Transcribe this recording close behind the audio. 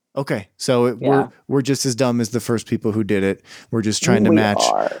Okay. So Yeah, we're just as dumb as the first people who did it. We're just trying to we match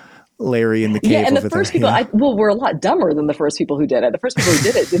are. Larry in the Yeah, cave and the over there. first people, Yeah. well, we're a lot dumber than the first people who did it. The first people who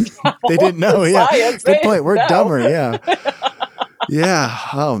did it didn't have They all didn't of the know. Yeah. science. They Good didn't point. We're know. dumber. Yeah. Yeah.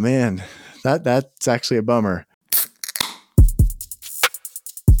 Oh man. That's actually a bummer.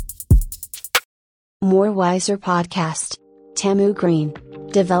 More Wiser Podcast. Tamu Green,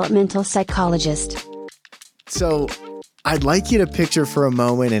 developmental psychologist. So I'd like you to picture for a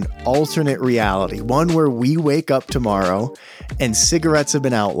moment an alternate reality, one where we wake up tomorrow and cigarettes have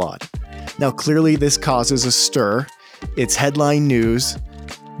been outlawed. Now, clearly this causes a stir. It's headline news,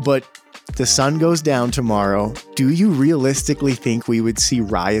 but the sun goes down tomorrow. Do you realistically think we would see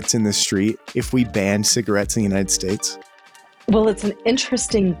riots in the street if we banned cigarettes in the United States? Well, it's an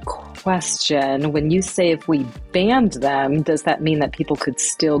interesting question. When you say if we banned them, does that mean that people could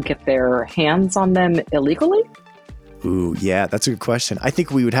still get their hands on them illegally? Ooh, yeah, that's a good question. I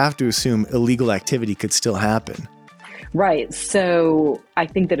think we would have to assume illegal activity could still happen. Right. So I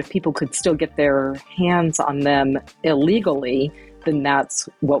think that if people could still get their hands on them illegally, then that's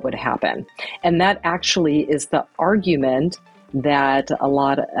what would happen. And that actually is the argument that a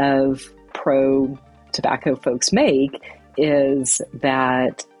lot of pro-tobacco folks make, is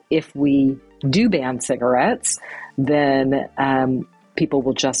that if we do ban cigarettes, then people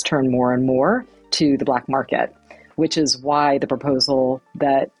will just turn more and more to the black market, which is why the proposal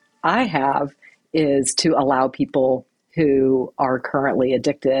that I have is to allow people who are currently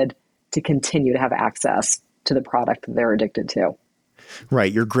addicted to continue to have access to the product that they're addicted to.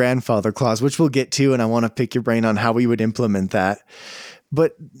 Right, your grandfather clause, which we'll get to, and I want to pick your brain on how we would implement that.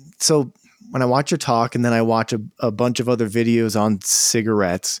 But so when I watch your talk and then I watch a bunch of other videos on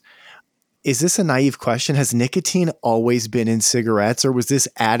cigarettes, is this a naive question? Has nicotine always been in cigarettes, or was this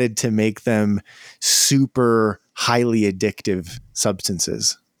added to make them super highly addictive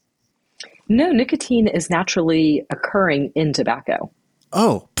substances? No, nicotine is naturally occurring in tobacco.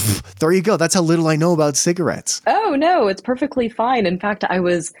 Oh, there you go. That's how little I know about cigarettes. Oh, no, it's perfectly fine. In fact, I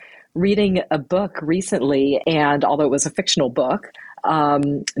was reading a book recently, and although it was a fictional book,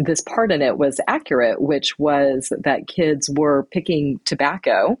 this part in it was accurate, which was that kids were picking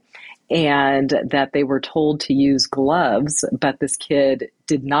tobacco and that they were told to use gloves, but this kid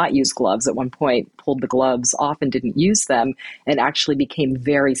did not use gloves at one point, pulled the gloves off and didn't use them, and actually became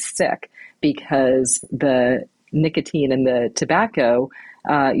very sick because the nicotine in the tobacco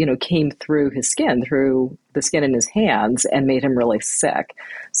came through his skin, through the skin in his hands, and made him really sick.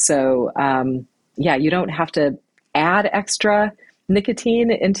 So, you don't have to add extra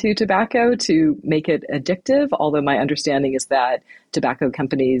nicotine into tobacco to make it addictive, although my understanding is that tobacco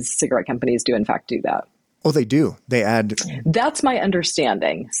companies, cigarette companies do in fact do that. Oh, they do. They add. That's my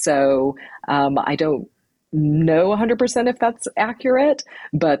understanding. So I don't know 100% if that's accurate,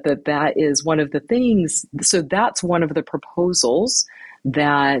 but that is one of the things. So that's one of the proposals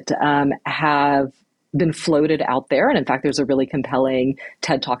that have been floated out there. And in fact, there's a really compelling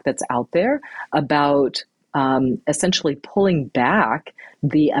TED Talk that's out there about essentially pulling back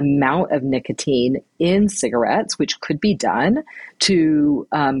the amount of nicotine in cigarettes, which could be done to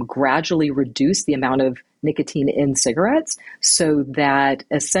gradually reduce the amount of nicotine in cigarettes so that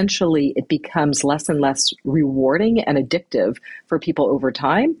essentially it becomes less and less rewarding and addictive for people over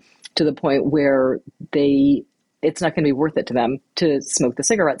time, to the point where it's not going to be worth it to them to smoke the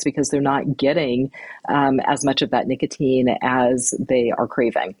cigarettes because they're not getting as much of that nicotine as they are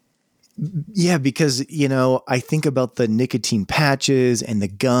craving. Yeah, because, I think about the nicotine patches and the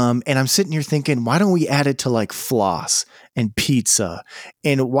gum, and I'm sitting here thinking, why don't we add it to like floss and pizza?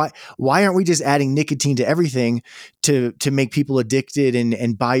 And why aren't we just adding nicotine to everything to make people addicted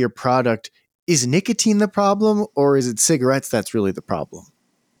and buy your product? Is nicotine the problem, or is it cigarettes that's really the problem?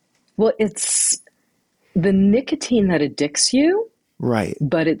 Well, it's the nicotine that addicts you, right?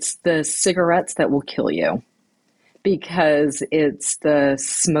 But it's the cigarettes that will kill you, because it's the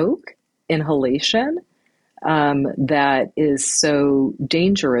smoke inhalation that is so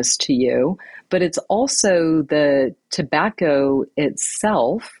dangerous to you, but it's also the tobacco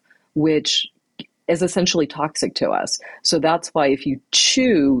itself, which is essentially toxic to us. So that's why if you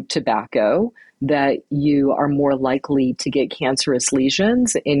chew tobacco, that you are more likely to get cancerous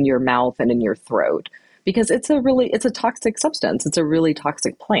lesions in your mouth and in your throat, because it's a toxic substance. It's a really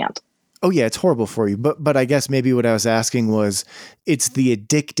toxic plant. Oh yeah, it's horrible for you. But I guess maybe what I was asking was, it's the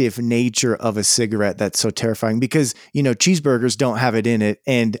addictive nature of a cigarette that's so terrifying, because, cheeseburgers don't have it in it.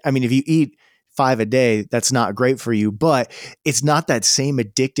 And I mean, if you eat 5 a day, that's not great for you, but it's not that same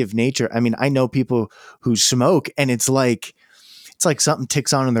addictive nature. I mean, I know people who smoke, and it's like something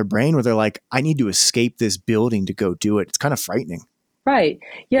ticks on in their brain where they're like, I need to escape this building to go do it. It's kind of frightening. Right.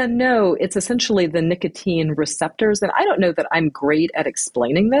 Yeah, no, it's essentially the nicotine receptors. And I don't know that I'm great at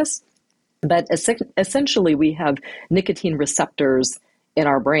explaining this, but essentially, we have nicotine receptors in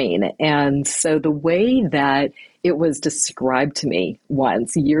our brain. And so the way that it was described to me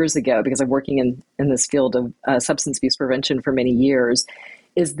once years ago, because I'm working in this field of substance abuse prevention for many years,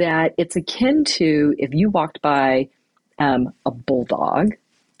 is that it's akin to if you walked by a bulldog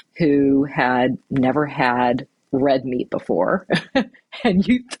who had never had red meat before, and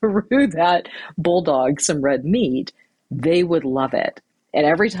you threw that bulldog some red meat, they would love it. And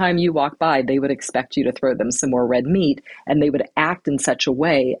every time you walk by, they would expect you to throw them some more red meat, and they would act in such a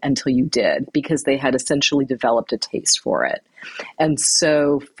way until you did, because they had essentially developed a taste for it. And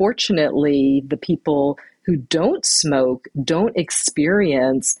so, fortunately, the people who don't smoke don't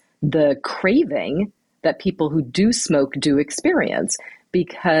experience the craving that people who do smoke do experience,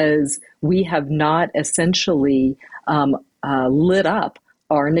 because we have not essentially lit up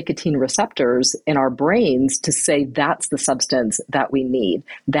our nicotine receptors in our brains to say that's the substance that we need.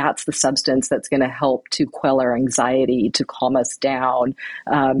 That's the substance that's going to help to quell our anxiety, to calm us down,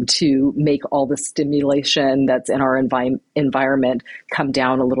 to make all the stimulation that's in our environment come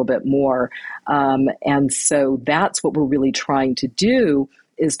down a little bit more. And so that's what we're really trying to do,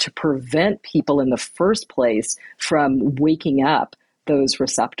 is to prevent people in the first place from waking up those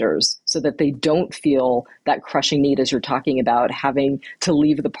receptors so that they don't feel that crushing need, as you're talking about, having to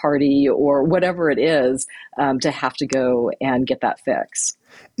leave the party or whatever it is, to have to go and get that fix.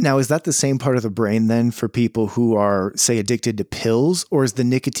 Now, is that the same part of the brain then for people who are, say, addicted to pills, or is the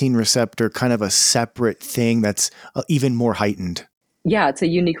nicotine receptor kind of a separate thing that's even more heightened? Yeah, it's a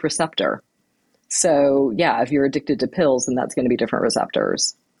unique receptor. So yeah, if you're addicted to pills, then that's going to be different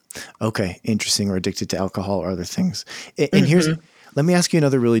receptors. Okay, interesting. Or addicted to alcohol or other things. And let me ask you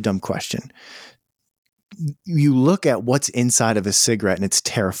another really dumb question. You look at what's inside of a cigarette and it's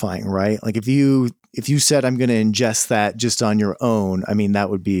terrifying, right? Like if you said, I'm going to ingest that just on your own, I mean, that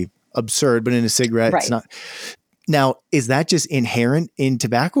would be absurd, but in a cigarette, Right. It's not. Now, is that just inherent in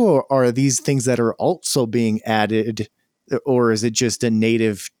tobacco, or are these things that are also being added, or is it just a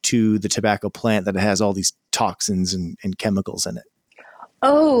native to the tobacco plant that it has all these toxins and chemicals in it?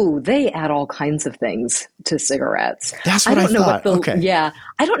 Oh, they add all kinds of things to cigarettes. That's what I don't know thought. Okay. Yeah,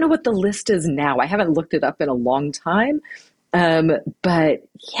 I don't know what the list is now. I haven't looked it up in a long time. But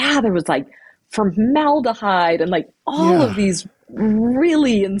yeah, there was like formaldehyde and like all of these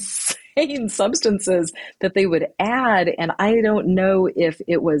really insane substances that they would add. And I don't know if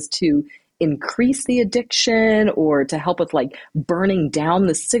it was to increase the addiction or to help with like burning down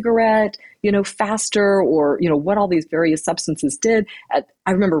the cigarette, faster, or, what all these various substances did.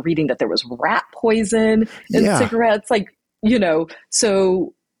 I remember reading that there was rat poison in cigarettes,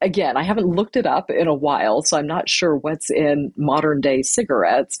 so again, I haven't looked it up in a while, so I'm not sure what's in modern day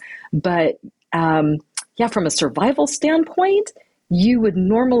cigarettes. But from a survival standpoint, you would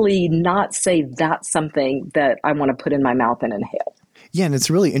normally not say that's something that I want to put in my mouth and inhale. Yeah, and it's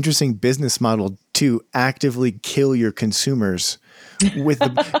a really interesting business model to actively kill your consumers with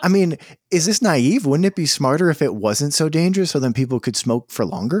I mean, is this naive? Wouldn't it be smarter if it wasn't so dangerous so then people could smoke for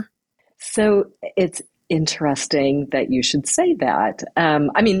longer? So it's interesting that you should say that.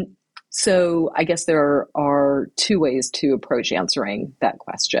 So I guess there are two ways to approach answering that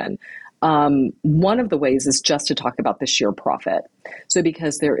question. One of the ways is just to talk about the sheer profit. So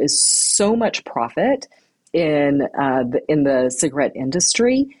because there is so much profit in the cigarette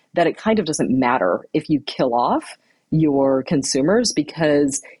industry that it kind of doesn't matter if you kill off your consumers,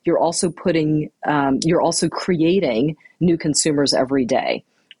 because you're also creating new consumers every day.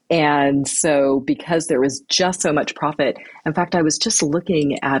 And so because there is just so much profit, in fact, I was just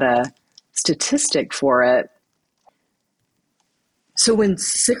looking at a statistic for it. So when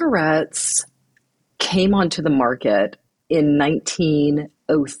cigarettes came onto the market in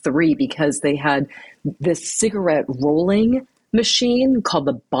 1903, because they had this cigarette rolling machine called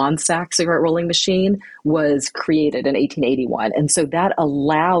the Bonsack cigarette rolling machine was created in 1881. And so that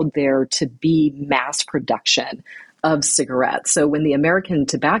allowed there to be mass production of cigarettes. So when the American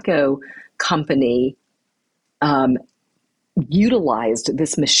Tobacco Company utilized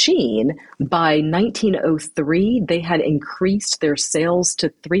this machine, by 1903, they had increased their sales to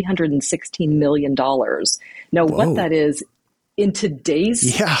 $316 million. Now, what that is in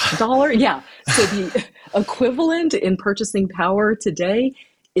today's dollar, so the equivalent in purchasing power today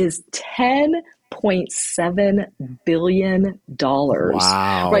is $10.7 billion.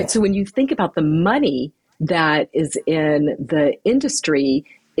 Wow. Right. So when you think about the money that is in the industry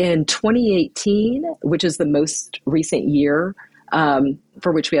in 2018, which is the most recent year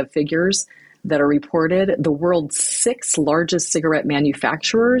for which we have figures, that are reported, the world's 6 largest cigarette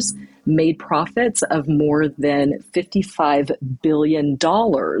manufacturers made profits of more than $55 billion.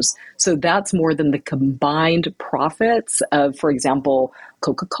 So that's more than the combined profits of, for example,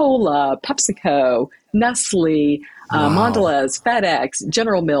 Coca-Cola, PepsiCo, Nestle, Wow. Mondelez, FedEx,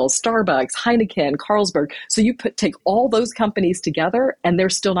 General Mills, Starbucks, Heineken, Carlsberg. So you take all those companies together, and they're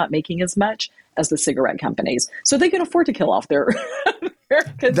still not making as much as the cigarette companies. So they can afford to kill off their, their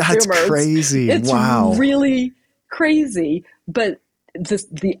That's consumers. crazy. It's Wow. really crazy. But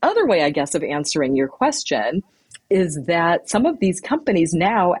the other way, I guess, of answering your question is that some of these companies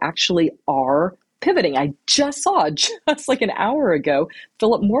now actually are pivoting. I just saw, just like an hour ago,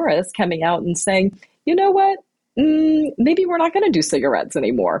 Philip Morris coming out and saying, you know what? Maybe we're not going to do cigarettes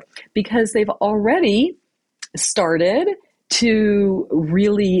anymore, because they've already started to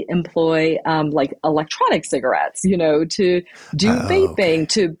really employ like electronic cigarettes, to do Oh, vaping, okay.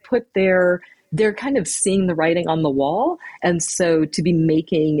 to put they're kind of seeing the writing on the wall. And so to be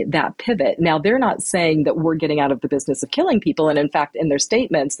making that pivot. Now, they're not saying that we're getting out of the business of killing people. And in fact, in their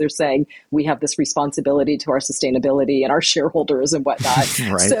statements, they're saying we have this responsibility to our sustainability and our shareholders and whatnot.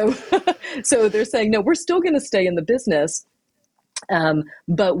 Right. So, so they're saying, no, we're still going to stay in the business,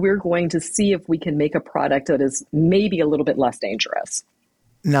 but we're going to see if we can make a product that is maybe a little bit less dangerous.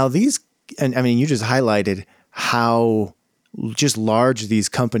 Now and I mean, you just highlighted how just large these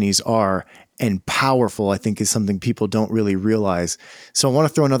companies are, and powerful, I think, is something people don't really realize. So I want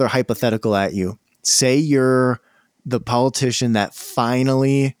to throw another hypothetical at you. Say you're the politician that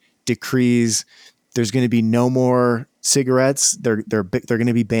finally decrees there's going to be no more cigarettes. They're going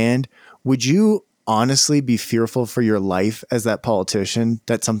to be banned. Would you honestly be fearful for your life as that politician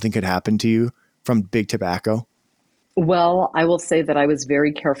that something could happen to you from big tobacco? Well, I will say that I was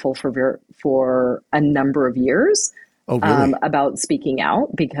very careful for a number of years Oh, really? about speaking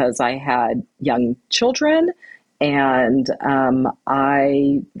out, because I had young children, and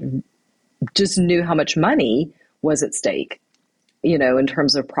I just knew how much money was at stake, in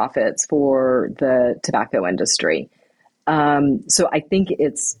terms of profits for the tobacco industry. So I think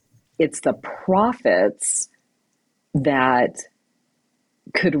it's the profits that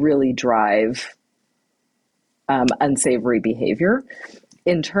could really drive unsavory behavior.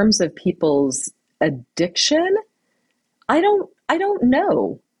 In terms of people's addiction, I don't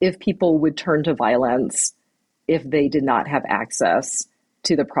know if people would turn to violence if they did not have access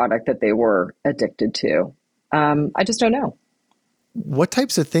to the product that they were addicted to. I just don't know. What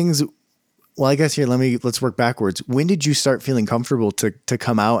types of things? Well, I guess here, let's work backwards. When did you start feeling comfortable to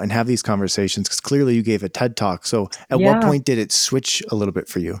come out and have these conversations? Because clearly you gave a TED talk. So at what Yeah. point did it switch a little bit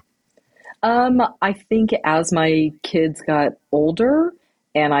for you? I think as my kids got older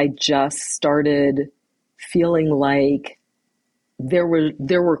and I just started feeling like there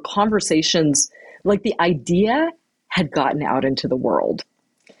were conversations, like the idea had gotten out into the world.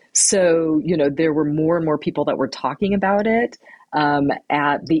 So, there were more and more people that were talking about it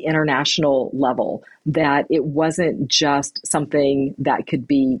at the international level, that it wasn't just something that could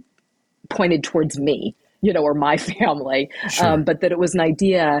be pointed towards me, or my family, Sure. but that it was an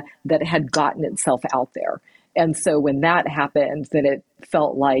idea that had gotten itself out there. And so when that happened, then it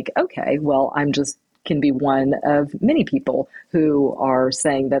felt like, okay, well, I'm just can be one of many people who are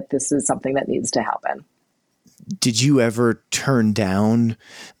saying that this is something that needs to happen. Did you ever turn down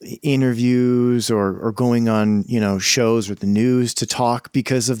interviews or going on, shows or the news to talk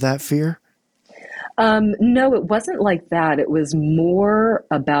because of that fear? No, it wasn't like that. It was more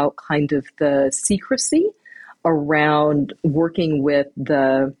about kind of the secrecy around working with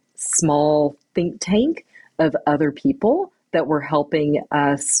the small think tank of other people that were helping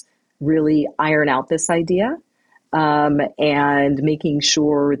us really iron out this idea, and making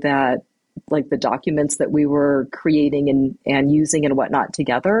sure that, like, the documents that we were creating and using and whatnot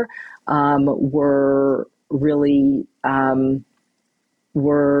together were really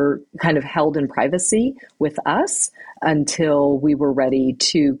were kind of held in privacy with us until we were ready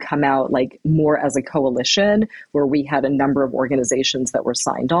to come out, like, more as a coalition, where we had a number of organizations that were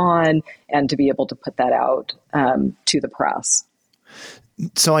signed on, and to be able to put that out to the press.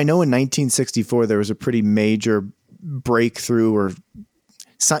 So I know in 1964, there was a pretty major breakthrough or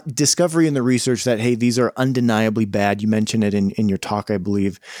discovery in the research that, hey, these are undeniably bad. You mentioned it in your talk, I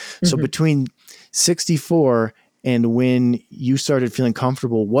believe. So Mm-hmm. between 64 and when you started feeling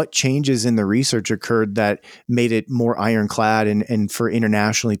comfortable, what changes in the research occurred that made it more ironclad and for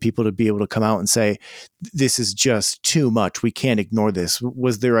internationally people to be able to come out and say, this is just too much. We can't ignore this.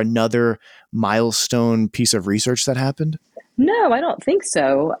 Was there another milestone piece of research that happened? No, I don't think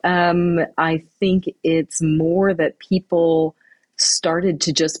so. I think it's more that people started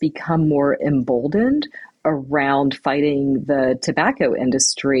to just become more emboldened around fighting the tobacco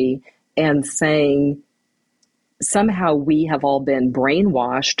industry and saying somehow we have all been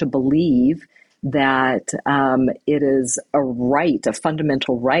brainwashed to believe that it is a right, a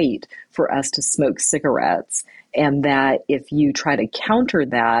fundamental right for us to smoke cigarettes, and that if you try to counter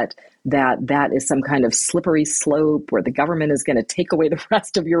that, that is some kind of slippery slope where the government is going to take away the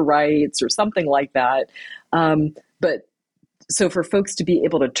rest of your rights or something like that. But so for folks to be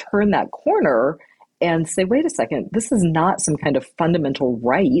able to turn that corner and say, wait a second, this is not some kind of fundamental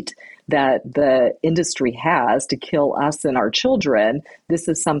right that the industry has to kill us and our children. This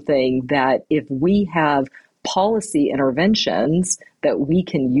is something that if we have policy interventions that we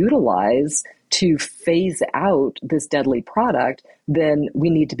can utilize to phase out this deadly product, then we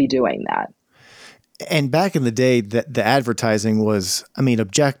need to be doing that. And back in the day, the advertising was, I mean,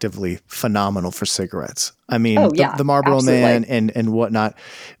 objectively phenomenal for cigarettes. I mean, the Marlboro absolutely. Man and whatnot.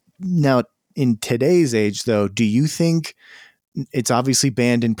 Now, in today's age, though, do you think it's obviously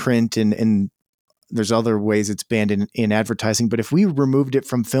banned in print and there's other ways it's banned in advertising, but if we removed it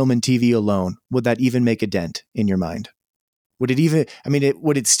from film and TV alone, would that even make a dent in your mind? Would it even, I mean,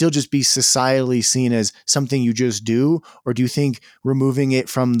 would it still just be societally seen as something you just do? Or do you think removing it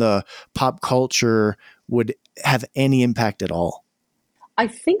from the pop culture would have any impact at all? I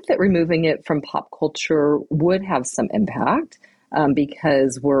think that removing it from pop culture would have some impact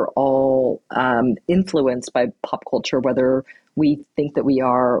because we're all influenced by pop culture, whether we think that we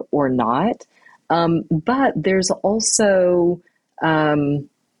are or not. But there's also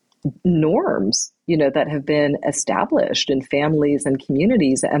norms, that have been established in families and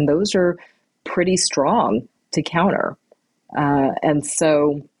communities, and those are pretty strong to counter. And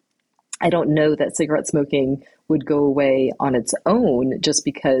so I don't know that cigarette smoking would go away on its own just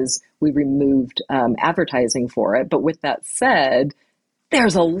because we removed advertising for it. But with that said,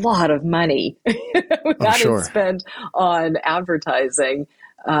 there's a lot of money that is spent on advertising.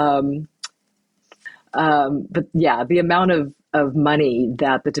 But yeah, the amount of money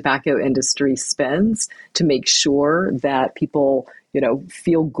that the tobacco industry spends to make sure that people,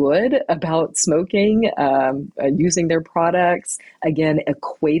 feel good about smoking, using their products, again,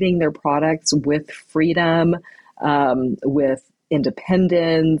 equating their products with freedom, with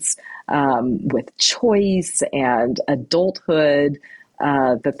independence, with choice and adulthood,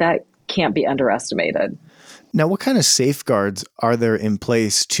 that can't be underestimated. Now, what kind of safeguards are there in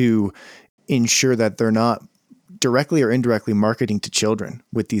place to ensure that they're not directly or indirectly marketing to children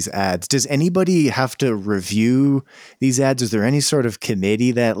with these ads? Does anybody have to review these ads? Is there any sort of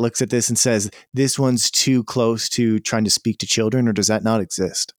committee that looks at this and says, this one's too close to trying to speak to children, or does that not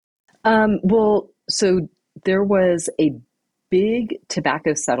exist? Well, so there was a big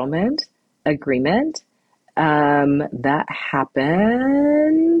tobacco settlement agreement that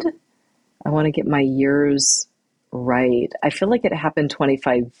happened. I want to get my years right. I feel like it happened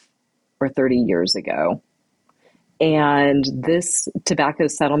 25 or 30 years ago. And this tobacco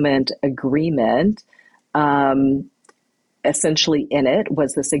settlement agreement, essentially in it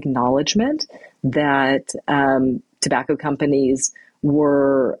was this acknowledgement that tobacco companies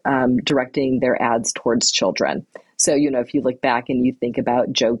were directing their ads towards children. So, if you look back and you think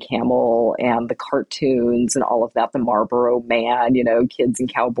about Joe Camel and the cartoons and all of that, the Marlboro Man, kids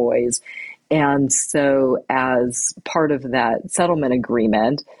and cowboys. And so as part of that settlement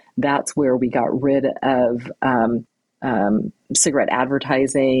agreement, that's where we got rid of cigarette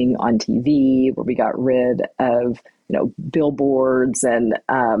advertising on TV, where we got rid of, billboards and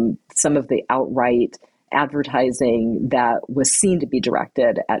some of the outright advertising that was seen to be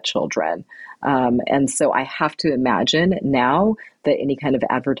directed at children. And so I have to imagine now that any kind of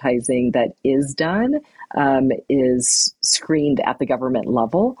advertising that is done is screened at the government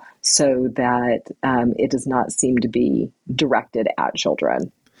level so that it does not seem to be directed at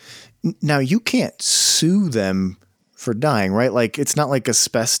children. Now, you can't sue them for dying, right? Like, it's not like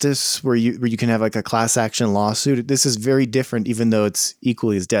asbestos where you can have like a class action lawsuit. This is very different, even though it's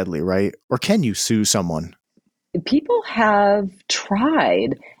equally as deadly, right? Or can you sue someone? People have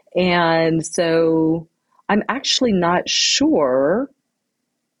tried. And so I'm actually not sure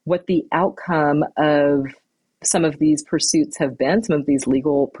what the outcome of some of these pursuits have been, some of these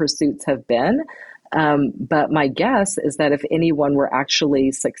legal pursuits have been. But my guess is that if anyone were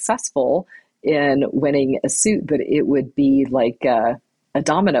actually successful in winning a suit, that it would be like a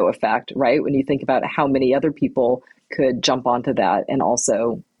domino effect, right? When you think about how many other people could jump onto that and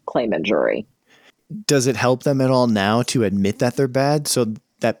also claim injury. Does it help them at all now to admit that they're bad so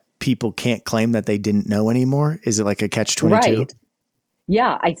that people can't claim that they didn't know anymore? Is it like a catch-22? Right.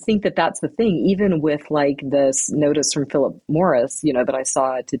 Yeah, I think that that's the thing. Even with like this notice from Philip Morris, that I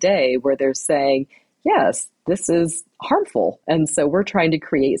saw today, where they're saying, yes, this is harmful. And so we're trying to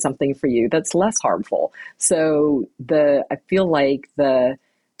create something for you that's less harmful. So I feel like the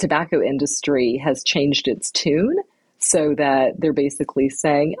tobacco industry has changed its tune so that they're basically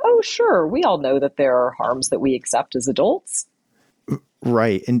saying, oh, sure, we all know that there are harms that we accept as adults.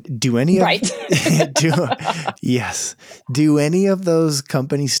 Right. And do any of Right. do yes. Do any of those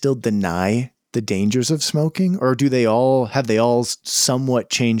companies still deny the dangers of smoking, or do they all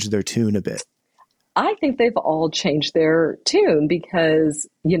somewhat changed their tune a bit? I think they've all changed their tune because,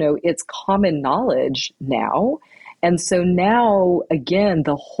 it's common knowledge now. And so now, again,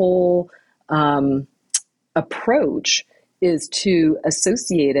 the whole approach is to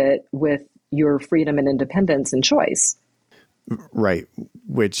associate it with your freedom and independence and choice. Right.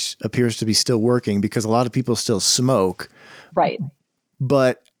 Which appears to be still working because a lot of people still smoke. Right.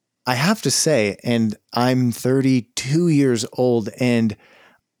 But I have to say, and I'm 32 years old, and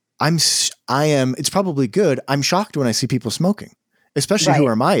it's probably good. I'm shocked when I see people smoking, especially who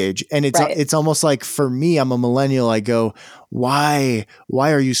Right. are my age. And Right. it's almost like, for me, I'm a millennial. I go, why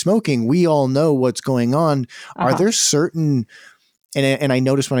are you smoking? We all know what's going on. Are there certain, and I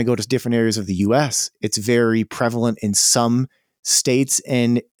notice when I go to different areas of the US, it's very prevalent in some states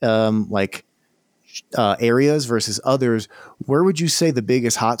and areas versus others. Where would you say the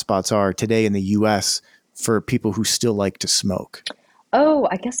biggest hotspots are today in the US for people who still like to smoke? Oh,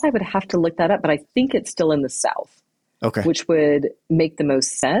 I guess I would have to look that up, but I think it's still in the South. Okay. Which would make the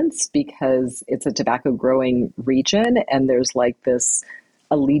most sense because it's a tobacco growing region and there's like this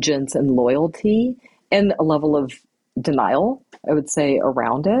allegiance and loyalty and a level of denial, I would say,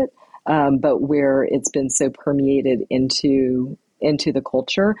 around it. But where it's been so permeated into the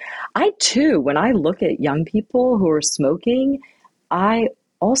culture. I too, when I look at young people who are smoking, I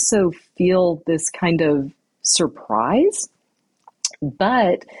also feel this kind of surprise,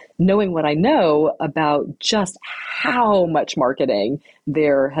 but knowing what I know about just how much marketing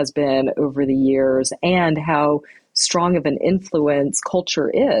there has been over the years and how strong of an influence culture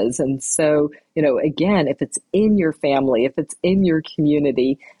is. And so, again, if it's in your family, if it's in your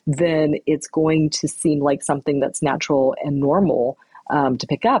community, then it's going to seem like something that's natural and normal to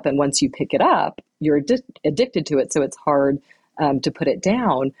pick up. And once you pick it up, you're addicted to it. So it's hard to put it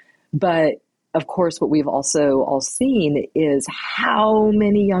down. But of course, what we've also all seen is how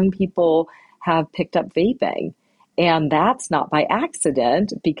many young people have picked up vaping. And that's not by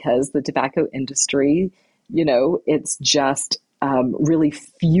accident because the tobacco industry, it's just really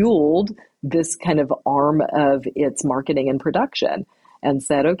fueled this kind of arm of its marketing and production and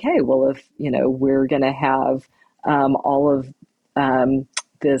said, okay, well, if, we're going to have all of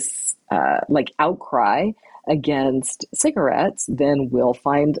this like outcry against cigarettes, then we'll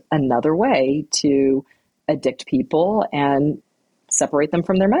find another way to addict people and separate them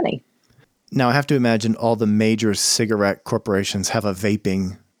from their money. Now, I have to imagine all the major cigarette corporations have a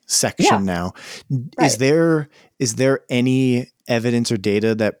vaping section now. Right. Is there any evidence or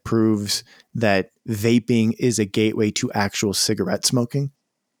data that proves that vaping is a gateway to actual cigarette smoking?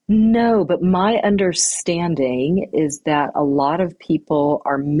 No, but my understanding is that a lot of people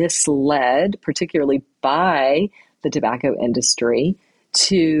are misled, particularly by the tobacco industry,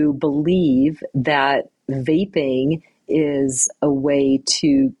 to believe that vaping is a way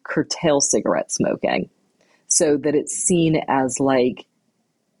to curtail cigarette smoking. So that it's seen as like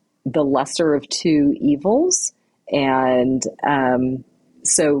the lesser of two evils. And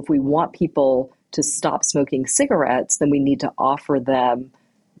so if we want people to stop smoking cigarettes, then we need to offer them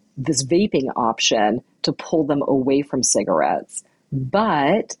this vaping option to pull them away from cigarettes.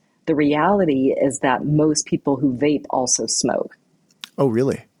 But the reality is that most people who vape also smoke. Oh,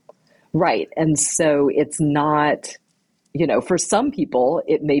 really? Right. And so it's not, for some people,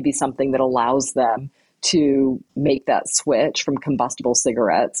 it may be something that allows them to make that switch from combustible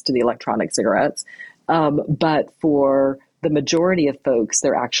cigarettes to the electronic cigarettes. But for the majority of folks,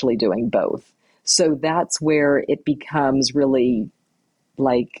 they're actually doing both. So that's where it becomes really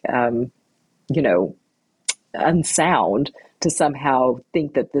like, unsound to somehow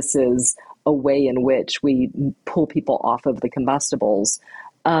think that this is a way in which we pull people off of the combustibles.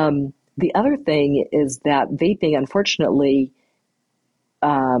 The other thing is that vaping, unfortunately,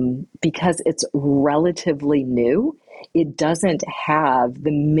 because it's relatively new, it doesn't have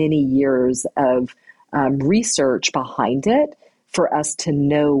the many years of research behind it for us to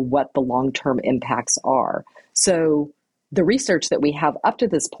know what the long-term impacts are. So the research that we have up to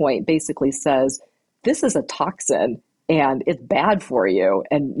this point basically says this is a toxin and it's bad for you.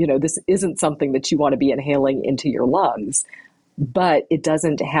 And, this isn't something that you want to be inhaling into your lungs. but it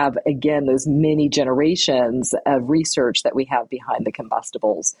doesn't have, again, those many generations of research that we have behind the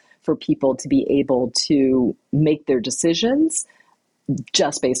combustibles for people to be able to make their decisions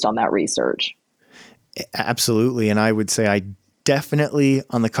just based on that research. Absolutely. And I would say I definitely,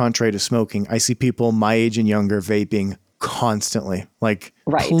 on the contrary to smoking, I see people my age and younger vaping constantly, like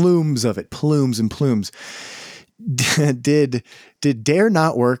Right. plumes of it, plumes and plumes. Did Dare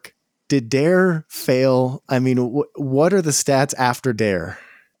not work? Did Dare fail? I mean, what are the stats after Dare?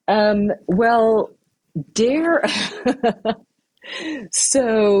 Well, Dare.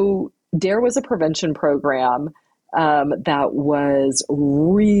 So Dare was a prevention program that was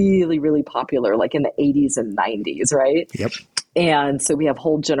really, really popular, like in the 80s and 90s, right? Yep. And so we have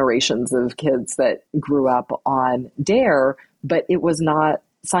whole generations of kids that grew up on Dare, but it was not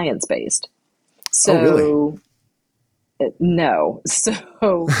science-based. So, Oh, really? No.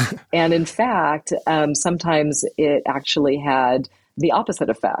 So, and in fact, sometimes it actually had the opposite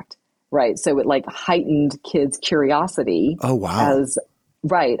effect, right? So it like heightened kids' curiosity Oh, wow. as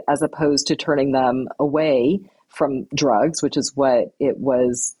right, as opposed to turning them away from drugs, which is what it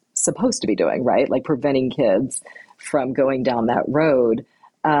was supposed to be doing, right? Like preventing kids from going down that road.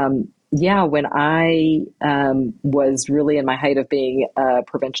 Yeah, when I was really in my height of being a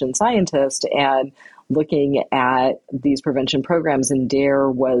prevention scientist and looking at these prevention programs, and Dare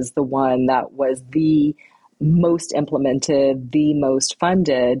was the one that was the most implemented, the most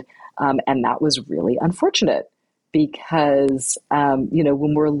funded, and that was really unfortunate because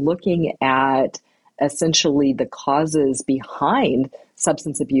when we're looking at essentially the causes behind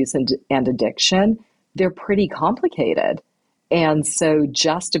substance abuse and addiction, they're pretty complicated. And so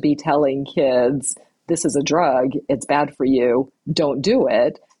just to be telling kids, this is a drug, it's bad for you, don't do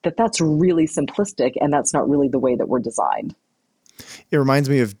it, that's really simplistic, and that's not really the way that we're designed. It reminds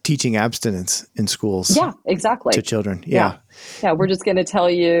me of teaching abstinence in schools. Yeah, exactly. To children. Yeah. Yeah, we're just going to tell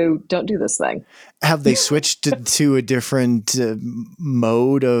you, don't do this thing. Have they switched to a different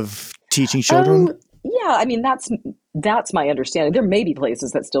mode of teaching children? Yeah, I mean, that's my understanding. There may be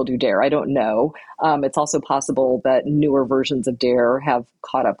places that still do Dare. I don't know. It's also possible that newer versions of Dare have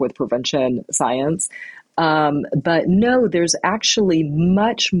caught up with prevention science. But no, there's actually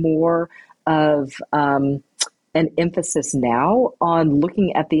much more of an emphasis now on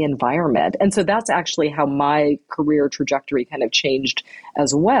looking at the environment. And so that's actually how my career trajectory kind of changed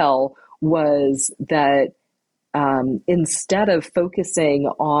as well, was that instead of focusing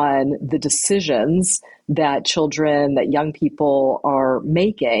on the decisions that children, that young people are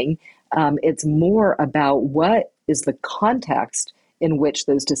making, it's more about what is the context in which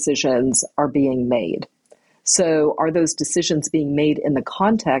those decisions are being made. So are those decisions being made in the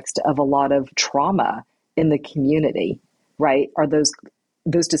context of a lot of trauma in the community, right? Are those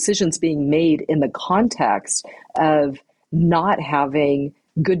decisions being made in the context of not having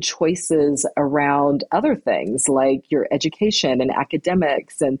good choices around other things like your education and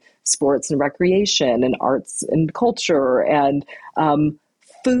academics and sports and recreation and arts and culture and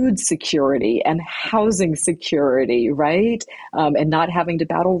food security and housing security, right? And not having to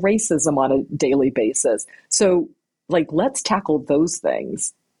battle racism on a daily basis. So, let's tackle those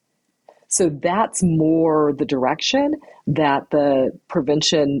things. So that's more the direction that the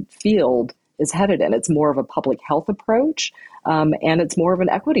prevention field is headed in. It's more of a public health approach, and it's more of an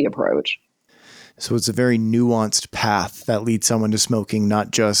equity approach. So it's a very nuanced path that leads someone to smoking,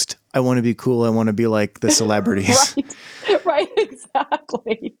 not just, I want to be cool, I want to be like the celebrities. Right,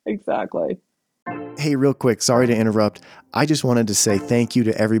 exactly. Hey, real quick, sorry to interrupt. I just wanted to say thank you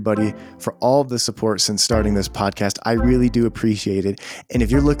to everybody for all of the support since starting this podcast. I really do appreciate it. And if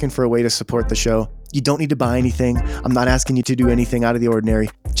you're looking for a way to support the show, you don't need to buy anything. I'm not asking you to do anything out of the ordinary.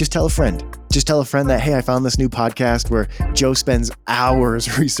 Just tell a friend. Just tell a friend that, hey, I found this new podcast where Joe spends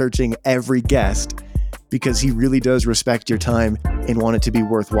hours researching every guest because he really does respect your time and want it to be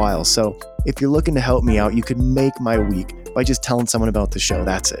worthwhile. So if you're looking to help me out, you could make my week by just telling someone about the show.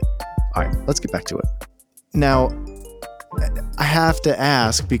 That's it. All right, let's get back to it. Now, I have to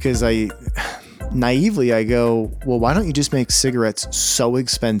ask because I go, well, why don't you just make cigarettes so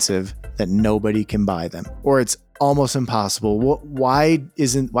expensive that nobody can buy them? Or it's almost impossible. Why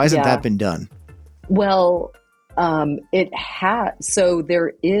hasn't that been done? Well, so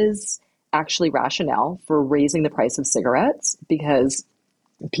there is actually rationale for raising the price of cigarettes because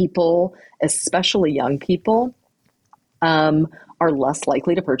people, especially young people, are less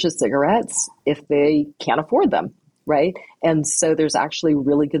likely to purchase cigarettes if they can't afford them, right? And so there's actually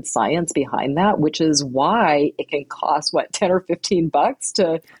really good science behind that, which is why it can cost, 10 or 15 bucks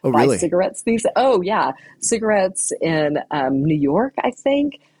to buy really? cigarettes these. Oh, yeah. Cigarettes in New York, I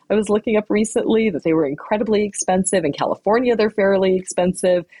think, I was looking up recently that they were incredibly expensive. In California, they're fairly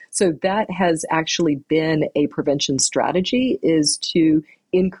expensive. So that has actually been a prevention strategy, is to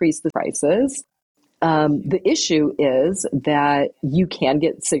increase the prices. The issue is that you can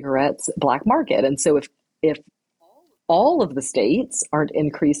get cigarettes black market. And so if all of the states aren't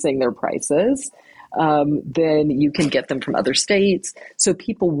increasing their prices, then you can get them from other states. So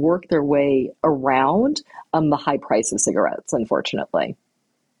people work their way around the high price of cigarettes, unfortunately.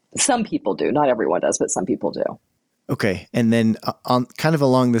 Some people do. Not everyone does, but some people do. Okay. And then on kind of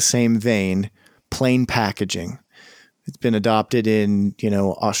along the same vein, plain packaging. It's been adopted in,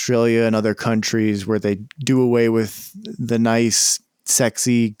 Australia and other countries where they do away with the nice,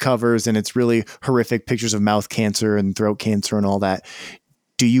 sexy covers, and it's really horrific pictures of mouth cancer and throat cancer and all that.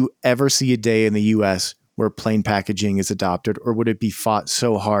 Do you ever see a day in the US where plain packaging is adopted, or would it be fought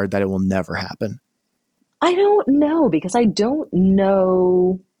so hard that it will never happen? I don't know, because I don't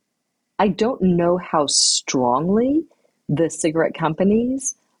know how strongly the cigarette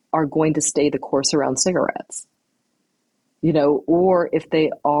companies are going to stay the course around cigarettes. Or if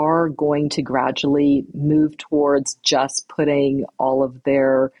they are going to gradually move towards just putting all of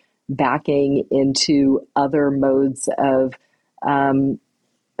their backing into other modes of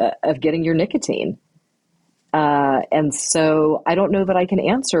getting your nicotine. And so I don't know that I can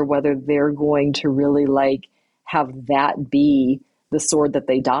answer whether they're going to really have that be the sword that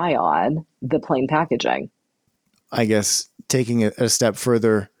they die on, the plain packaging. I guess taking it a step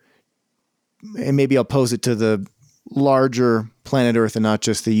further, and maybe I'll pose it to the larger planet Earth and not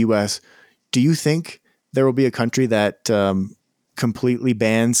just the US. Do you think there will be a country that completely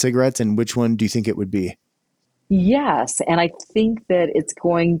bans cigarettes, and which one do you think it would be? Yes, and I think that it's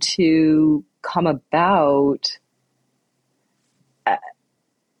going to come about.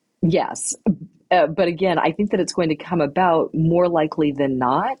 Yes, but again, I think that it's going to come about more likely than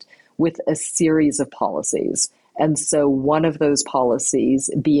not with a series of policies. And so one of those policies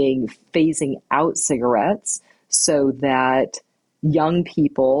being phasing out cigarettes so that young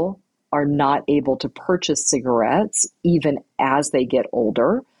people are not able to purchase cigarettes even as they get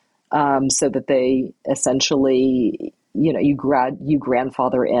older, so that they essentially, you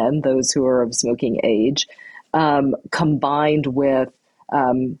grandfather in those who are of smoking age, combined with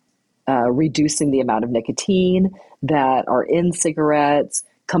reducing the amount of nicotine that are in cigarettes,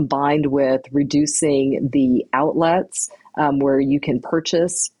 combined with reducing the outlets where you can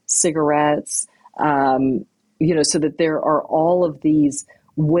purchase cigarettes, so that there are all of these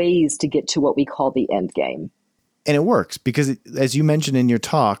ways to get to what we call the end game. And it works because, as you mentioned in your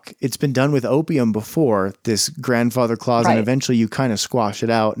talk, it's been done with opium before, this grandfather clause, Right. and eventually you kind of squash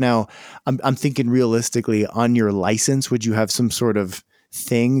it out. Now, I'm thinking realistically, on your license, would you have some sort of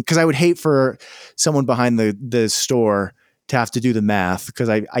thing? Because I would hate for someone behind the store to have to do the math, because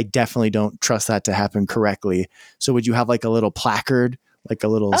I definitely don't trust that to happen correctly. So would you have like a little placard, like a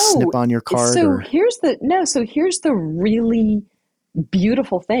little snip on your card? So here's the really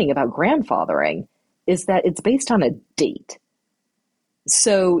beautiful thing about grandfathering is that it's based on a date.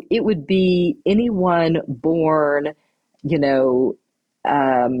 So it would be anyone born,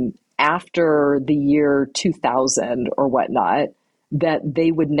 after the year 2000 or whatnot, that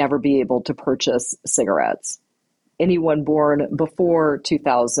they would never be able to purchase cigarettes. Anyone born before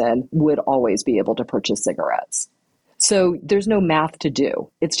 2000 would always be able to purchase cigarettes. So there's no math to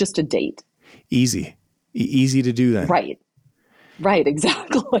do. It's just a date. Easy to do then. Right,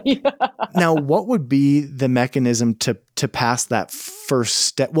 exactly. Now, what would be the mechanism to pass that first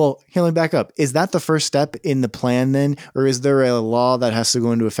step? Well, let me back up. Is that the first step in the plan then? Or is there a law that has to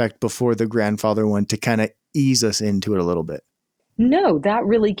go into effect before the grandfather one to kind of ease us into it a little bit? No, that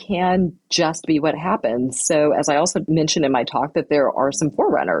really can just be what happens. So as I also mentioned in my talk, that there are some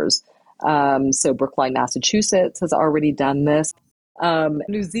forerunners. So Brookline, Massachusetts has already done this.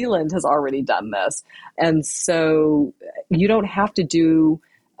 New Zealand has already done this. And so you don't have to do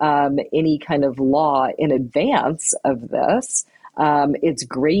any kind of law in advance of this. It's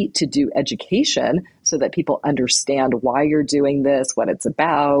great to do education so that people understand why you're doing this, what it's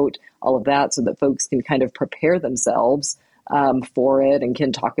about, all of that, so that folks can kind of prepare themselves for it and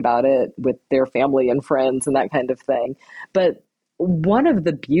can talk about it with their family and friends and that kind of thing. But one of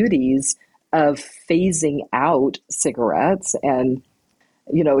the beauties of phasing out cigarettes and,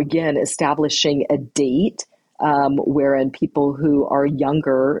 again, establishing a date wherein people who are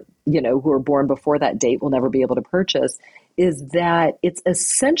younger, who are born before that date will never be able to purchase, is that it's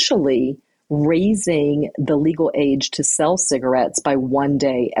essentially raising the legal age to sell cigarettes by 1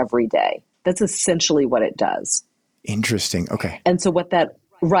 day every day. That's essentially what it does. Interesting. Okay. And so what that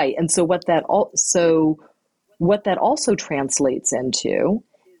also translates into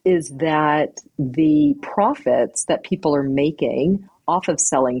is that the profits that people are making off of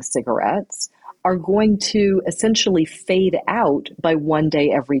selling cigarettes are going to essentially fade out by one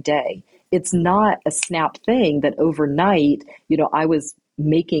day every day. It's not a snap thing that overnight, I was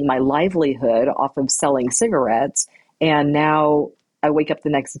making my livelihood off of selling cigarettes, and now I wake up the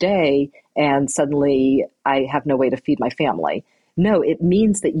next day and suddenly I have no way to feed my family. No, it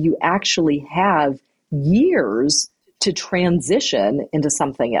means that you actually have years to transition into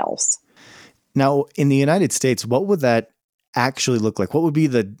something else. Now, in the United States, what would that actually look like? What would be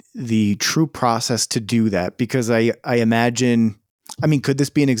the true process to do that? Because I imagine, could this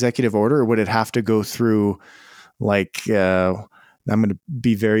be an executive order, or would it have to go through I'm going to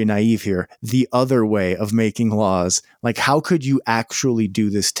be very naive here, the other way of making laws? Like, how could you actually do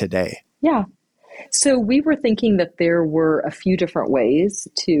this today? Yeah. So we were thinking that there were a few different ways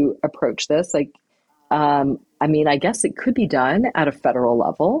to approach this. I guess it could be done at a federal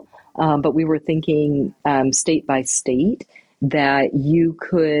level, but we were thinking state by state that you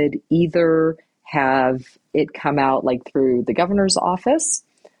could either have it come out like through the governor's office,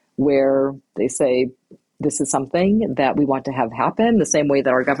 where they say, this is something that we want to have happen, the same way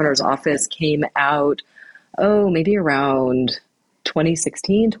that our governor's office came out, maybe around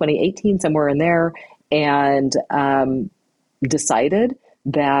 2016, 2018, somewhere in there, and decided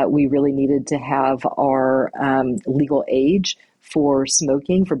that we really needed to have our legal age for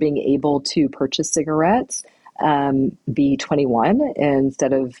smoking, for being able to purchase cigarettes, be 21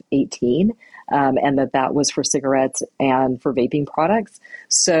 instead of 18, and that was for cigarettes and for vaping products.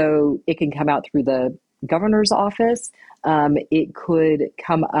 So it can come out through the governor's office. It could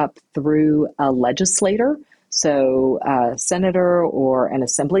come up through a legislator. So a senator or an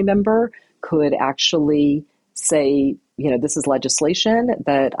assembly member could actually say, this is legislation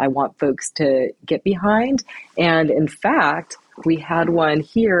that I want folks to get behind. And in fact, we had one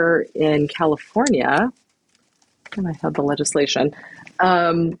here in California, and I had the legislation.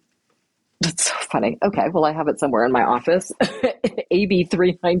 That's so funny. Okay, well, I have it somewhere in my office, AB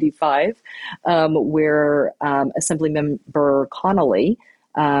 395, where Assemblymember Connolly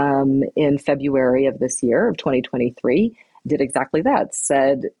in February of this year, of 2023, did exactly that,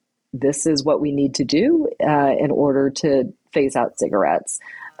 said, this is what we need to do in order to phase out cigarettes.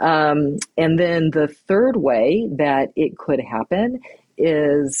 And then the third way that it could happen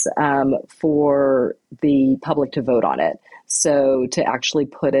is for the public to vote on it. So to actually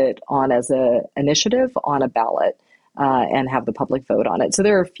put it on as an initiative on a ballot and have the public vote on it. So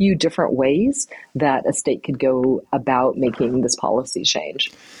there are a few different ways that a state could go about making this policy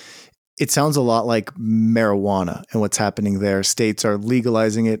change. It sounds a lot like marijuana and what's happening there. States are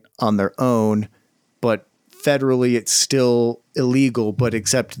legalizing it on their own, but federally it's still illegal, but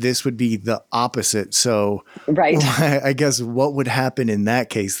except this would be the opposite. So right. I guess what would happen in that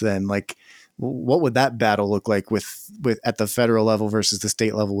case then? Like, what would that battle look like with at the federal level versus the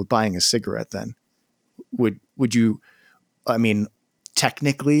state level with buying a cigarette then? Would you,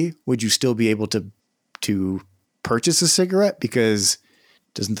 technically, would you still be able to purchase a cigarette? Because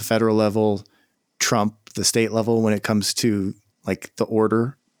doesn't the federal level trump the state level when it comes to like the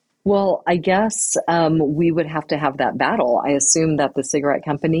order? Well, I guess we would have to have that battle. I assume that the cigarette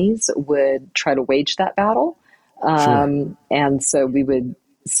companies would try to wage that battle. Sure. And so we would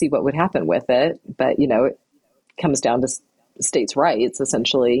see what would happen with it. But, it comes down to states' rights,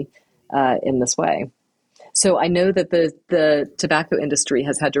 essentially, in this way. So I know that the tobacco industry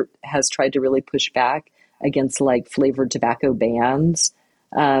has tried to really push back against like flavored tobacco bans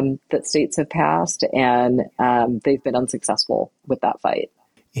that states have passed, and they've been unsuccessful with that fight.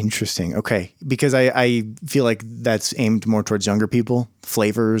 Interesting. Okay. Because I feel like that's aimed more towards younger people,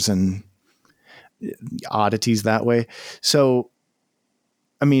 flavors and oddities that way. So,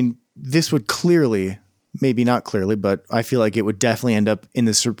 this would clearly, maybe not clearly, but I feel like it would definitely end up in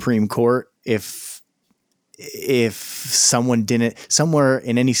the Supreme Court if someone somewhere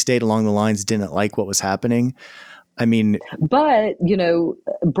in any state along the lines didn't like what was happening. But,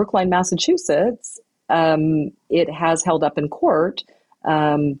 Brookline, Massachusetts, it has held up in court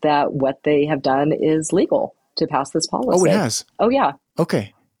that what they have done is legal to pass this policy. Oh, it has? Oh, yeah.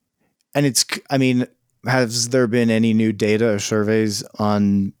 Okay. And has there been any new data or surveys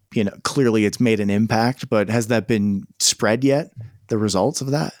on, clearly it's made an impact, but has that been spread yet? The results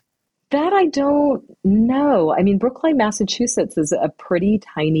of that? That I don't know. Brookline, Massachusetts is a pretty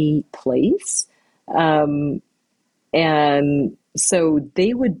tiny place. And so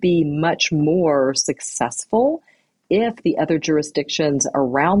they would be much more successful if the other jurisdictions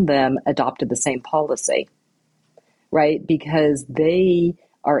around them adopted the same policy, right? Because they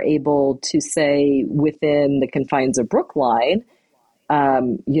are able to say within the confines of Brookline,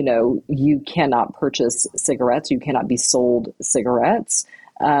 you cannot purchase cigarettes. You cannot be sold cigarettes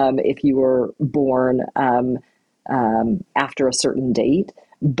if you were born after a certain date.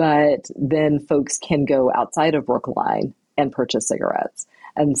 But then folks can go outside of Brookline and purchase cigarettes.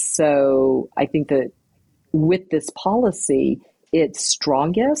 And so I think that with this policy, it's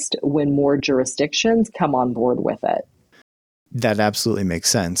strongest when more jurisdictions come on board with it. That absolutely makes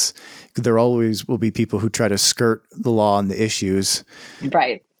sense. There always will be people who try to skirt the law on the issues.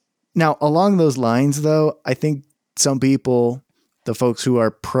 Right. Now, along those lines, though, I think some people, the folks who are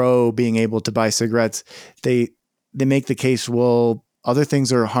pro being able to buy cigarettes, they make the case, well, other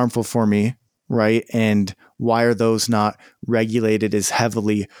things are harmful for me, right? And why are those not regulated as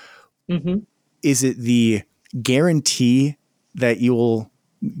heavily? Mm-hmm. Is it the guarantee that you'll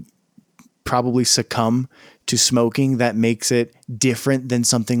probably succumb to smoking that makes it different than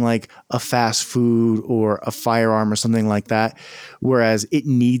something like a fast food or a firearm or something like that, whereas it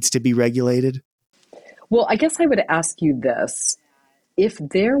needs to be regulated? Well, I guess I would ask you this. If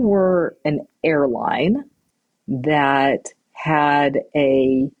there were an airline that had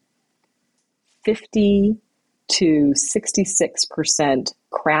a 50 to 66%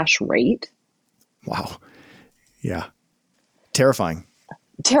 crash rate. Wow. Yeah. Terrifying.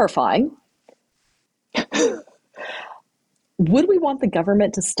 Terrifying. Would we want the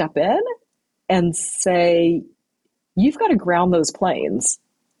government to step in and say, you've got to ground those planes?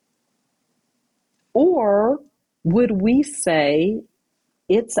 Or would we say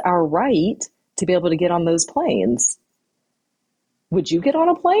it's our right to be able to get on those planes? Would you get on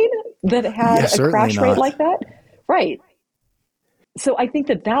a plane that had a crash rate like that? Right. So I think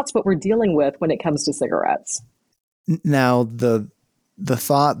that that's what we're dealing with when it comes to cigarettes. Now, the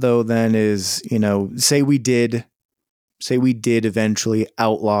thought, though, then is, say we did eventually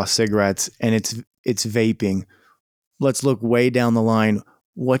outlaw cigarettes and it's vaping. Let's look way down the line.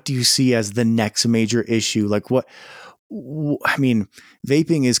 What do you see as the next major issue? Like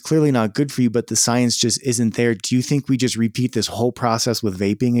vaping is clearly not good for you, but the science just isn't there. Do you think we just repeat this whole process with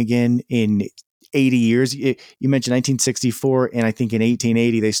vaping again in 80 years? You mentioned 1964, and I think in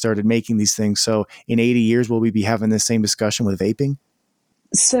 1880 they started making these things. So in 80 years, will we be having this same discussion with vaping?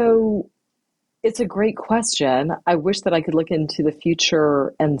 So it's a great question. I wish that I could look into the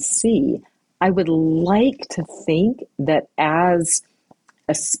future and see. I would like to think that as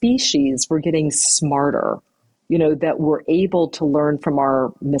a species, we're getting smarter, that we're able to learn from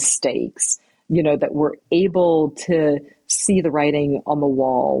our mistakes, that we're able to see the writing on the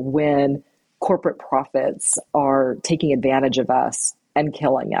wall when corporate profits are taking advantage of us and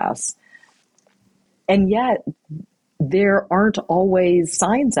killing us. And yet there aren't always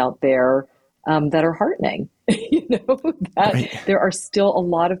signs out there that are heartening, that there are still a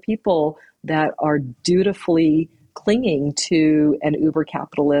lot of people that are dutifully clinging to an uber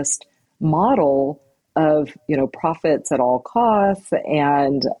capitalist model of, profits at all costs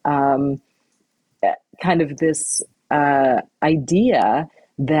and kind of this idea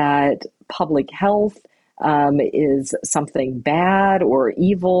that public health is something bad or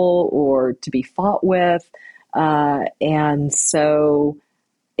evil or to be fought with. And so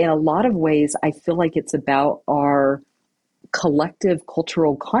in a lot of ways, I feel like it's about our collective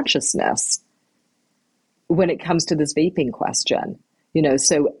cultural consciousness when it comes to this vaping question.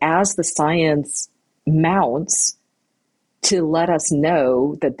 So as the science mounts to let us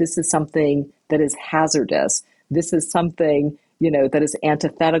know that this is something that is hazardous, this is something, that is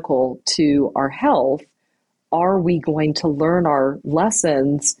antithetical to our health, are we going to learn our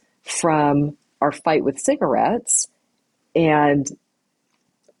lessons from our fight with cigarettes and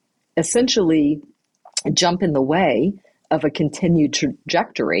essentially jump in the way of a continued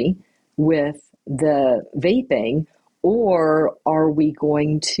trajectory with the vaping? Or are we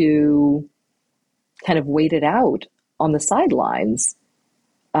going to kind of wait it out on the sidelines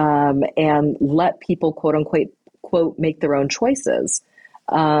and let people, quote unquote, make their own choices?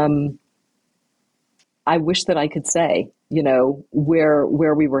 I wish that I could say, where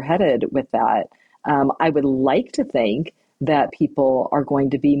we were headed with that. I would like to think that people are going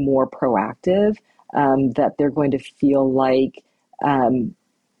to be more proactive, that they're going to feel like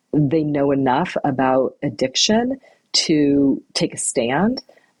they know enough about addiction to take a stand.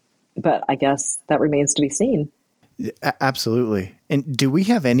 But I guess that remains to be seen. Absolutely. And do we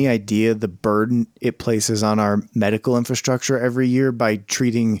have any idea the burden it places on our medical infrastructure every year by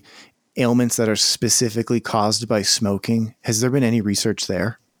treating ailments that are specifically caused by smoking? Has there been any research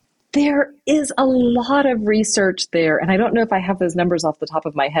there? There is a lot of research there, and I don't know if I have those numbers off the top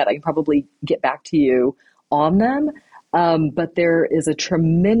of my head. I can probably get back to you on them. But there is a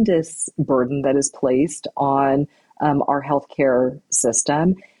tremendous burden that is placed on our healthcare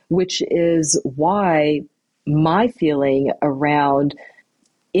system, which is why my feeling around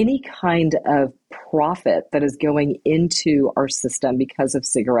any kind of profit that is going into our system because of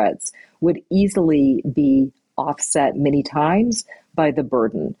cigarettes would easily be offset many times by the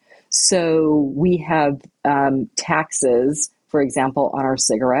burden. So we have taxes, for example, on our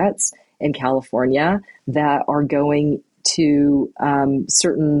cigarettes in California that are going to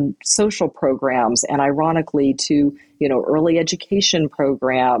certain social programs, and ironically to early education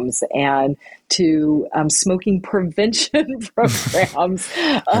programs and to smoking prevention programs.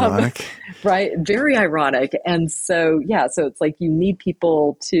 Ironic. Right, very ironic. And so so it's like you need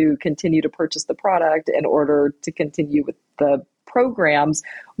people to continue to purchase the product in order to continue with the programs,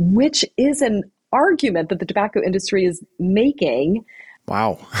 which is an argument that the tobacco industry is making.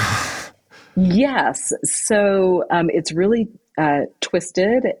 Wow. Yes. So it's really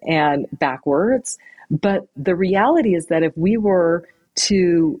twisted and backwards. But the reality is that if we were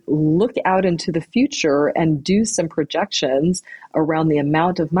to look out into the future and do some projections around the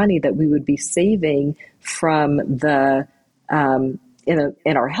amount of money that we would be saving from the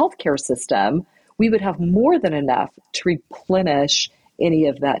in our healthcare system, we would have more than enough to replenish any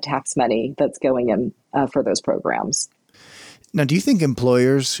of that tax money that's going in for those programs. Now, do you think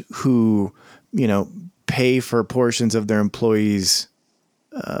employers who, pay for portions of their employees'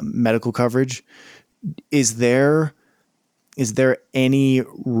 medical coverage, is there any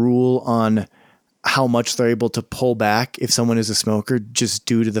rule on how much they're able to pull back if someone is a smoker just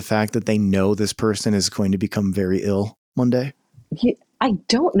due to the fact that they know this person is going to become very ill one day? I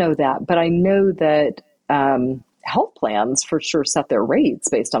don't know that, but I know that health plans for sure set their rates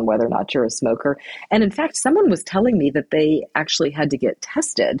based on whether or not you're a smoker. And in fact, someone was telling me that they actually had to get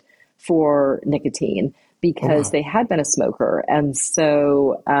tested for nicotine because they had been a smoker. And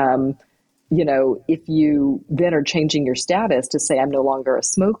so, if you then are changing your status to say, I'm no longer a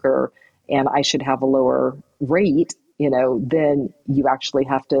smoker and I should have a lower rate, then you actually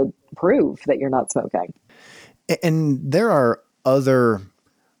have to prove that you're not smoking. And there are other,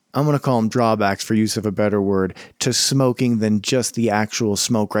 I'm going to call them drawbacks for use of a better word, to smoking than just the actual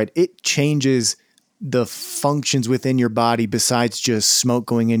smoke, right? It changes the functions within your body besides just smoke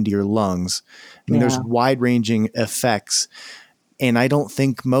going into your lungs. I mean, there's wide-ranging effects. And I don't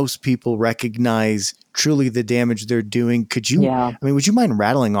think most people recognize truly the damage they're doing. Could you, would you mind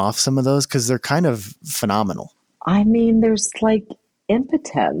rattling off some of those? Because they're kind of phenomenal. I mean, there's like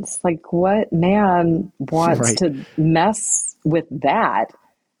impotence. Like, what man wants to mess with that,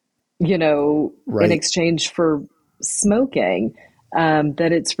 in exchange for smoking?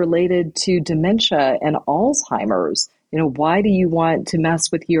 That it's related to dementia and Alzheimer's. Why do you want to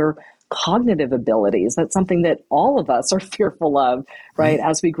mess with your cognitive abilities? That's something that all of us are fearful of, right?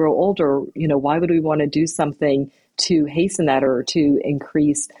 As we grow older, why would we want to do something to hasten that or to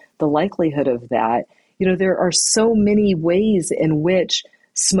increase the likelihood of that? There are so many ways in which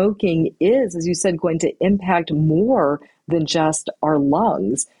smoking is, as you said, going to impact more than just our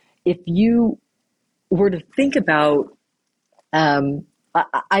lungs. If you were to think about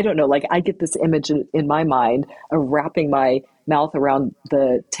I don't know, like I get this image in my mind of wrapping my mouth around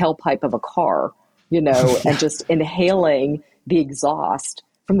the tailpipe of a car, and just inhaling the exhaust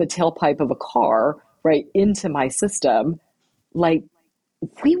from the tailpipe of a car right into my system. Like,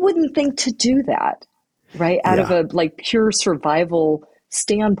 we wouldn't think to do that, right? Out of a pure survival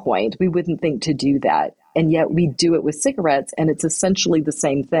standpoint, we wouldn't think to do that. And yet we do it with cigarettes, and it's essentially the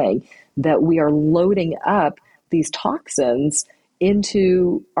same thing, that we are loading up these toxins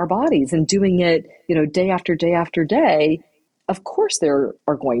into our bodies and doing it, day after day after day. Of course, there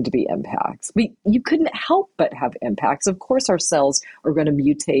are going to be impacts. You couldn't help but have impacts. Of course, our cells are going to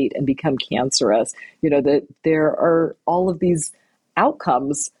mutate and become cancerous. That there are all of these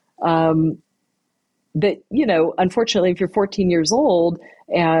outcomes that, unfortunately, if you're 14 years old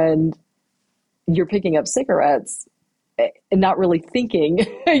and you're picking up cigarettes and not really thinking,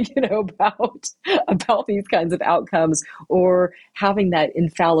 about these kinds of outcomes or having that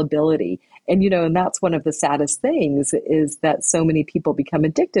infallibility. And, and that's one of the saddest things, is that so many people become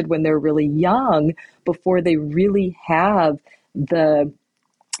addicted when they're really young, before they really have the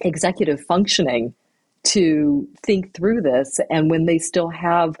executive functioning to think through this, and when they still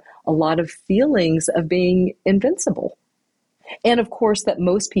have a lot of feelings of being invincible. And of course, that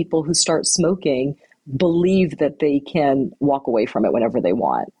most people who start smoking believe that they can walk away from it whenever they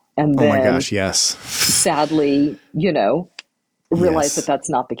want. And then, oh my gosh, yes. Sadly, realize that that's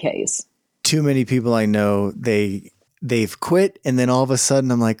not the case. Too many people I know, they they've quit. And then all of a sudden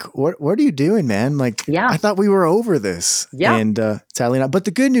I'm like, what are you doing, man? Like, Yeah. I thought we were over this. Yeah. And sadly not. But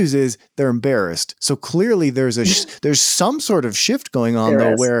the good news is they're embarrassed. So clearly there's there's some sort of shift going on There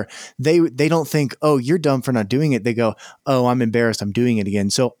though, is. where they don't think, oh, you're dumb for not doing it. They go, oh, I'm embarrassed. I'm doing it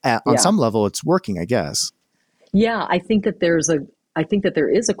again. So on some level it's working, I guess. Yeah. I think that there is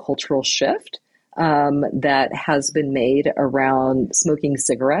a cultural shift that has been made around smoking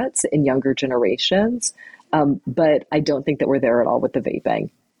cigarettes in younger generations. But I don't think that we're there at all with the vaping.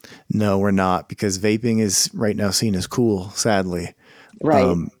 No, we're not, because vaping is right now seen as cool, sadly.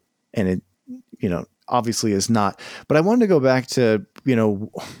 Right. And it, obviously is not. But I wanted to go back to, we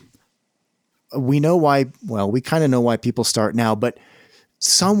know why, well, we kind of know why people start now, but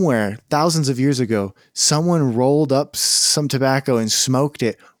somewhere thousands of years ago, someone rolled up some tobacco and smoked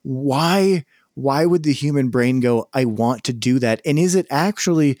it. Why would the human brain go, I want to do that? And is it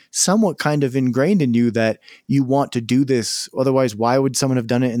actually somewhat kind of ingrained in you that you want to do this? Otherwise, why would someone have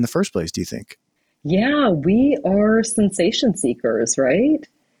done it in the first place, do you think? Yeah, we are sensation seekers, right?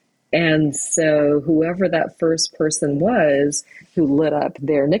 And so whoever that first person was who lit up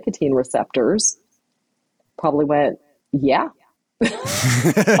their nicotine receptors probably went, yeah. Yeah.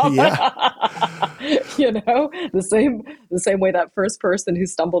 The same way that first person who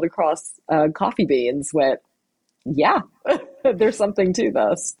stumbled across coffee beans went, yeah, there's something to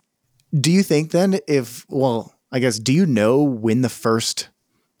this. Do you think then do you know when the first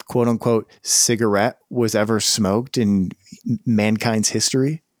quote unquote cigarette was ever smoked in mankind's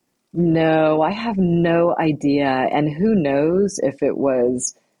history? No, I have no idea. And who knows if it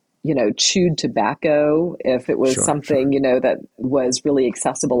was, chewed tobacco, if it was something, that was really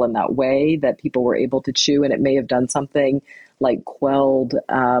accessible in that way that people were able to chew, and it may have done something like quelled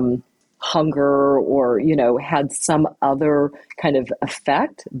hunger or, had some other kind of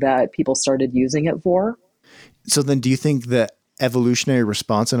effect that people started using it for. So then do you think the evolutionary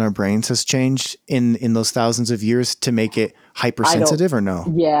response in our brains has changed in those thousands of years to make it hypersensitive or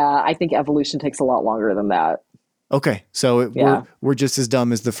no? Yeah, I think evolution takes a lot longer than that. Okay. So we're just as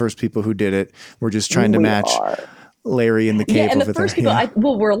dumb as the first people who did it. We're just trying to match Larry in the cave and over the first there.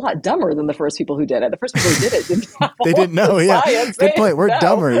 people, we're a lot dumber than the first people who did it. The first people who did it didn't know. They didn't know. Yeah. Science. Good point. We're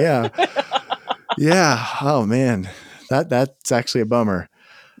dumber. Yeah. Yeah. Oh man. That's actually a bummer.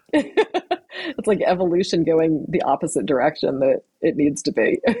 It's like evolution going the opposite direction that it needs to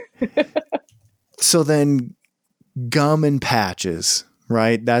be. So then gum and patches,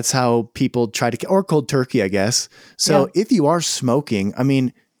 right? That's how people try to, or cold turkey, I guess. So if you are smoking, I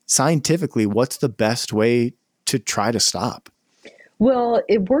mean, scientifically, what's the best way to try to stop? Well,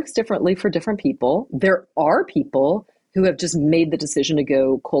 it works differently for different people. There are people who have just made the decision to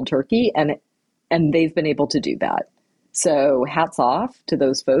go cold turkey and they've been able to do that. So hats off to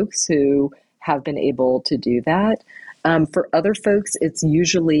those folks who have been able to do that. For other folks, it's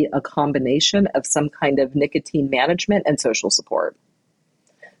usually a combination of some kind of nicotine management and social support.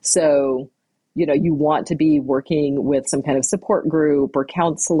 So, you want to be working with some kind of support group or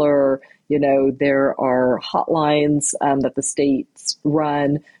counselor. There are hotlines that the states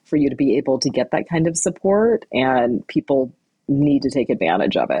run for you to be able to get that kind of support, and people need to take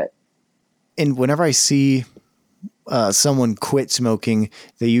advantage of it. And whenever I see someone quit smoking,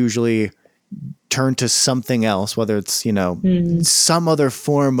 they usually turn to something else, whether it's, some other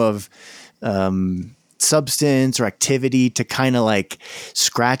form of substance or activity to kind of like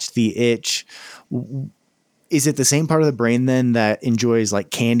scratch the itch. Is it the same part of the brain then that enjoys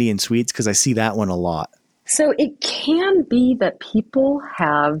like candy and sweets? Because I see that one a lot. So it can be that people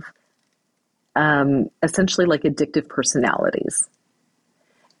have essentially like addictive personalities.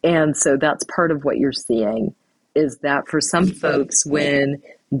 And so that's part of what you're seeing is that for some folks, when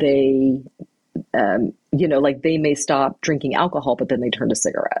they, like they may stop drinking alcohol, but then they turn to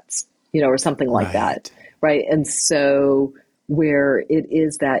cigarettes, or something like that. Right. And so where it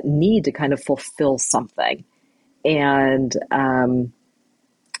is that need to kind of fulfill something. And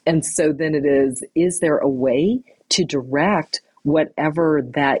so then it is there a way to direct whatever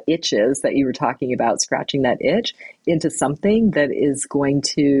that itch is that you were talking about, scratching that itch, into something that is going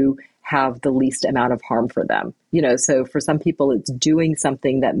to have the least amount of harm for them? So for some people, it's doing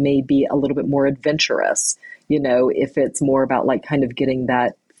something that may be a little bit more adventurous, if it's more about like kind of getting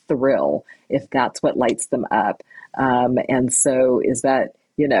that thrill, if that's what lights them up. And so is that,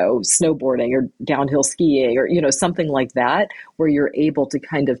 snowboarding or downhill skiing or, something like that, where you're able to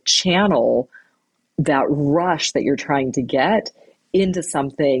kind of channel that rush that you're trying to get into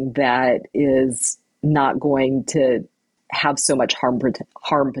something that is not going to have so much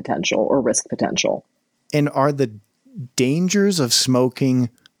harm potential or risk potential. And are the dangers of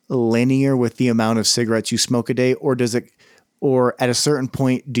smoking linear with the amount of cigarettes you smoke a day, or or at a certain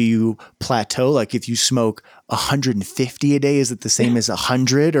point, do you plateau? Like if you smoke 150 a day, is it the same as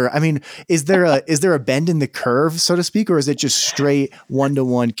 100? Or, I mean, is there a bend in the curve, so to speak, or is it just straight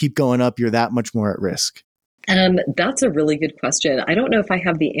 1-to-1, keep going up, you're that much more at risk? That's a really good question. I don't know if I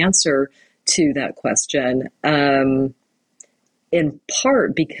have the answer to that question. In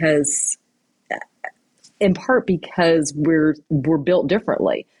part because we're built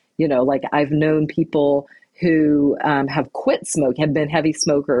differently. Like I've known people who have been heavy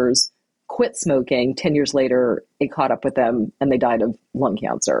smokers, quit smoking. 10 years later, it caught up with them and they died of lung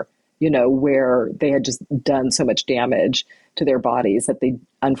cancer, where they had just done so much damage to their bodies that they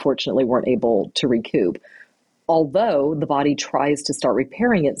unfortunately weren't able to recoup. Although the body tries to start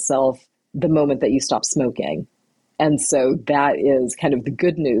repairing itself the moment that you stop smoking. And so that is kind of the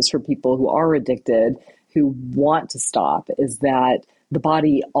good news for people who are addicted, who want to stop, is that the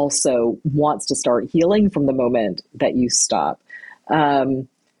body also wants to start healing from the moment that you stop.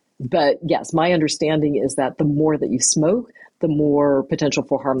 But yes, my understanding is that the more that you smoke, the more potential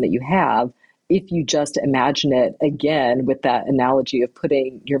for harm that you have. If you just imagine it again with that analogy of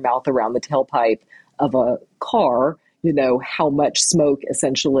putting your mouth around the tailpipe of a car, how much smoke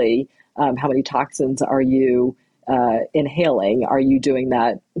essentially, how many toxins are you inhaling? Are you doing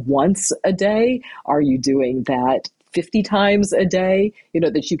that once a day? Are you doing that 50 times a day?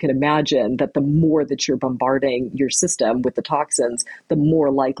 That you can imagine that the more that you're bombarding your system with the toxins, the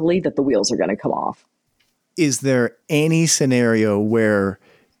more likely that the wheels are going to come off. Is there any scenario where,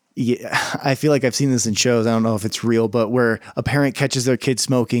 I feel like I've seen this in shows, I don't know if it's real, but where a parent catches their kid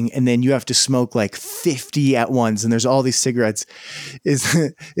smoking and then you have to smoke like 50 at once and there's all these cigarettes. Is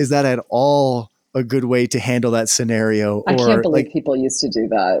that at all a good way to handle that scenario? I can't believe people used to do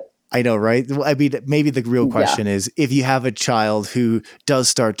that. I know, right? I mean, maybe the real question is, if you have a child who does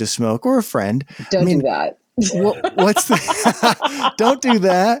start to smoke, or a friend, don't do that. What's the, don't do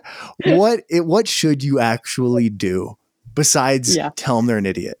that. What should you actually do besides tell them they're an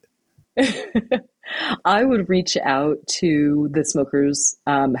idiot? I would reach out to the smokers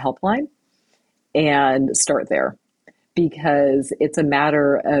helpline and start there, because it's a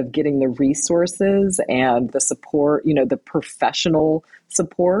matter of getting the resources and the support, the professional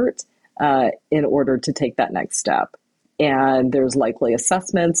support in order to take that next step. And there's likely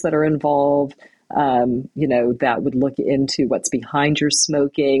assessments that are involved, that would look into what's behind your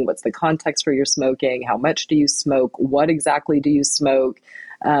smoking, what's the context for your smoking, how much do you smoke, what exactly do you smoke,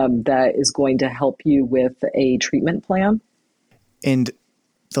 that is going to help you with a treatment plan. And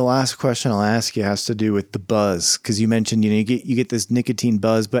the last question I'll ask you has to do with the buzz, because you mentioned, you get this nicotine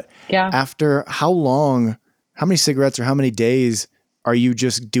buzz, but after how long, how many cigarettes or how many days are you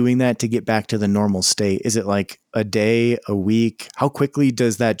just doing that to get back to the normal state? Is it like a day, a week? How quickly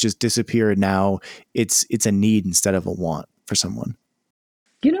does that just disappear? And now it's a need instead of a want for someone?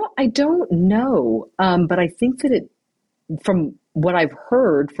 I don't know, but I think that from what I've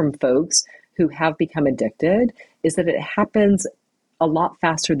heard from folks who have become addicted, is that it happens a lot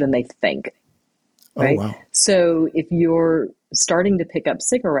faster than they think. Right. Oh, wow. So if you're starting to pick up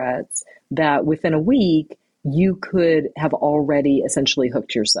cigarettes, that within a week, you could have already essentially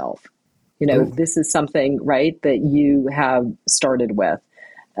hooked yourself. This is something, right, that you have started with.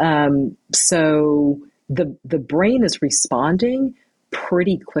 So the brain is responding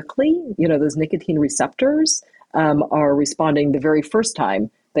pretty quickly. Those nicotine receptors are responding the very first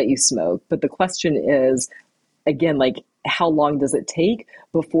time that you smoke. But the question is, again, like, how long does it take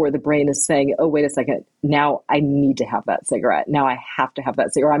before the brain is saying, oh, wait a second, now I need to have that cigarette. Now I have to have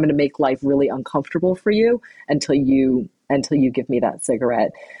that cigarette. I'm going to make life really uncomfortable for you until you give me that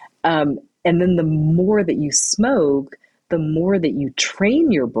cigarette. And then the more that you smoke, the more that you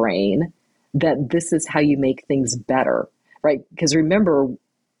train your brain that this is how you make things better, right? Because remember,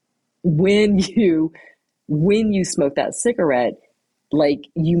 when you smoke that cigarette, like,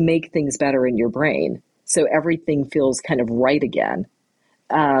 you make things better in your brain. So everything feels kind of right again.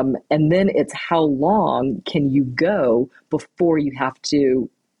 And then it's how long can you go before you have to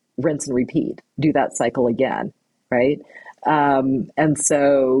rinse and repeat, do that cycle again, right? And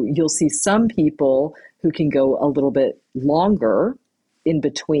so you'll see some people who can go a little bit longer in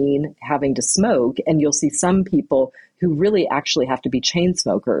between having to smoke, and you'll see some people who really actually have to be chain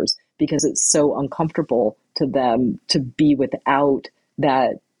smokers because it's so uncomfortable to them to be without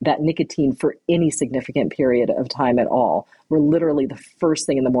that nicotine for any significant period of time at all, where literally the first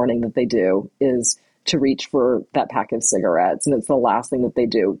thing in the morning that they do is to reach for that pack of cigarettes. And it's the last thing that they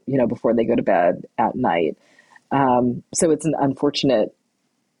do, before they go to bed at night. So it's an unfortunate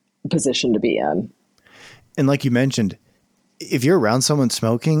position to be in. And like you mentioned, if you're around someone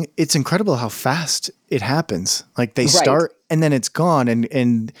smoking, it's incredible how fast it happens. Like they Right. start and then it's gone,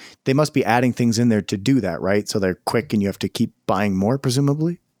 and they must be adding things in there to do that, right? So they're quick and you have to keep buying more,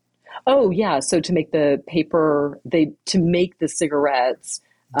 presumably. Oh yeah. So to make the paper, to make the cigarettes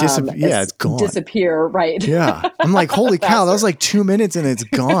It's gone. disappear, right? Yeah. I'm like, holy cow, that was Faster. like 2 minutes and it's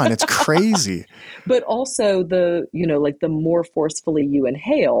gone. It's crazy. But also like the more forcefully you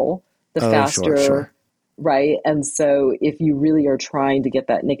inhale, the Oh, faster, sure. right? And so if you really are trying to get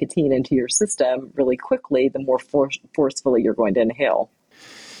that nicotine into your system really quickly, the more forcefully you're going to inhale.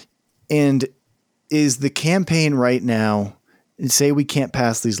 And is the campaign right now, say we can't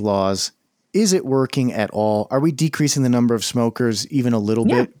pass these laws, is it working at all? Are we decreasing the number of smokers even a little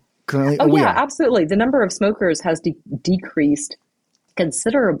Yeah. bit currently? Oh, We yeah, are. absolutely. The number of smokers has decreased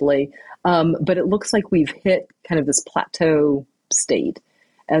considerably, but it looks like we've hit kind of this plateau state.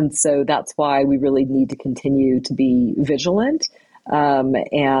 And so that's why we really need to continue to be vigilant,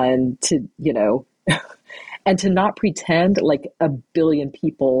 and to, and to not pretend like 1 billion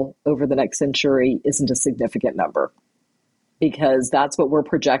people over the next century isn't a significant number, because that's what we're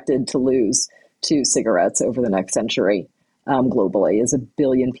projected to lose to cigarettes over the next century, globally, is 1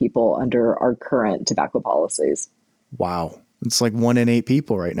 billion people under our current tobacco policies. Wow. It's like 1 in 8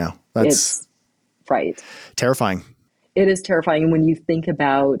 people right now. That's It's right. terrifying. It is terrifying. And when you think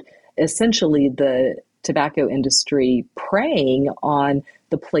about essentially the tobacco industry preying on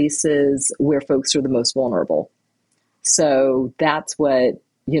the places where folks are the most vulnerable. So that's what,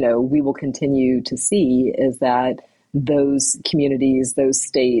 we will continue to see, is that those communities, those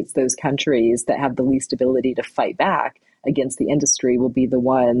states, those countries that have the least ability to fight back against the industry will be the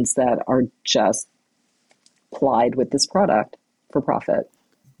ones that are just plied with this product for profit.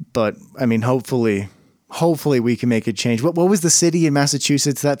 But I mean, hopefully we can make a change. What was the city in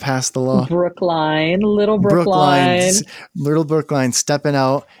Massachusetts that passed the law? Little Brookline. Little Brookline stepping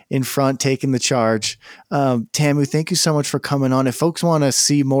out in front, taking the charge. Tamu, thank you so much for coming on. If folks want to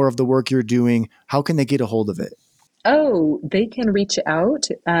see more of the work you're doing, how can they get a hold of it? Oh, they can reach out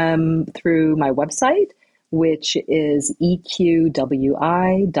through my website, which is eqwi.us,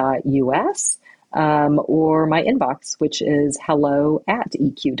 or my inbox, which is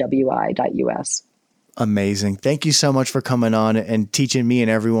hello@eqwi.us. Amazing. Thank you so much for coming on and teaching me and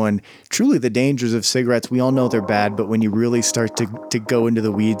everyone truly the dangers of cigarettes. We all know they're bad, but when you really start to go into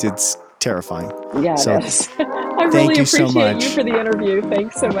the weeds, it's terrifying. Yeah, So it is. I thank really you so appreciate much. you for the interview.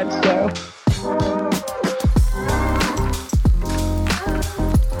 Thanks so much, Joe.